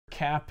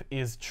Cap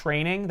is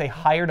training. They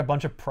hired a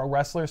bunch of pro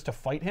wrestlers to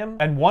fight him,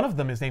 and one of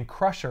them is named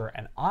Crusher,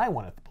 and I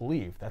want to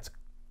believe that's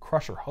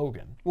Crusher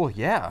Hogan. Well,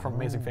 yeah. From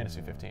Amazing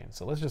Fantasy 15.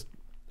 So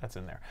that's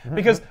in there.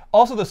 Because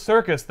also the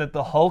circus that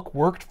the Hulk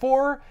worked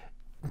for,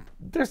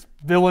 there's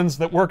villains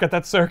that work at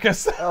that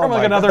circus from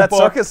like another that book.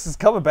 circus is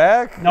coming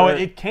back? No,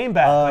 it came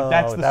back. Like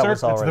that's the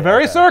circus. It's the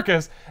very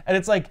circus, and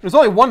it's like there's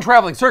only one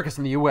traveling circus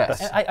in the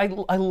U.S.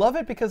 And I love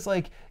it because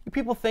like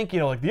people think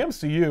like the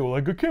MCU,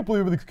 like I can't believe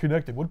everything's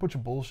connected. What a bunch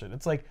of bullshit.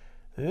 It's like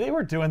they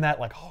were doing that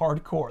like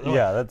hardcore. They're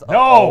yeah, like, that's no!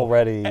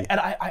 already. And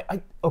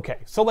I okay,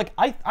 so like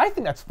I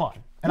think that's fun,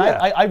 and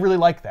I really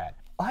like that.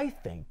 I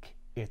think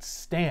it's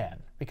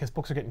Stan because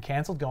books are getting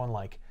canceled, going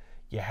like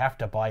you have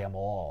to buy them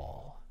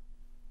all.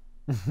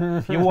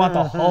 If you want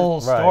the whole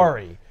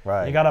story,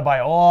 you gotta buy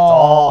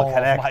all of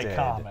my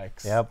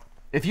comics. Yep.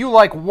 If you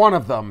like one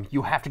of them,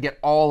 you have to get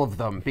all of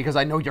them because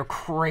I know you're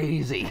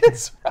crazy.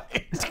 That's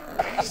right.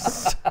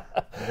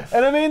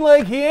 And I mean,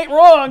 like, he ain't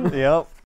wrong. Yep.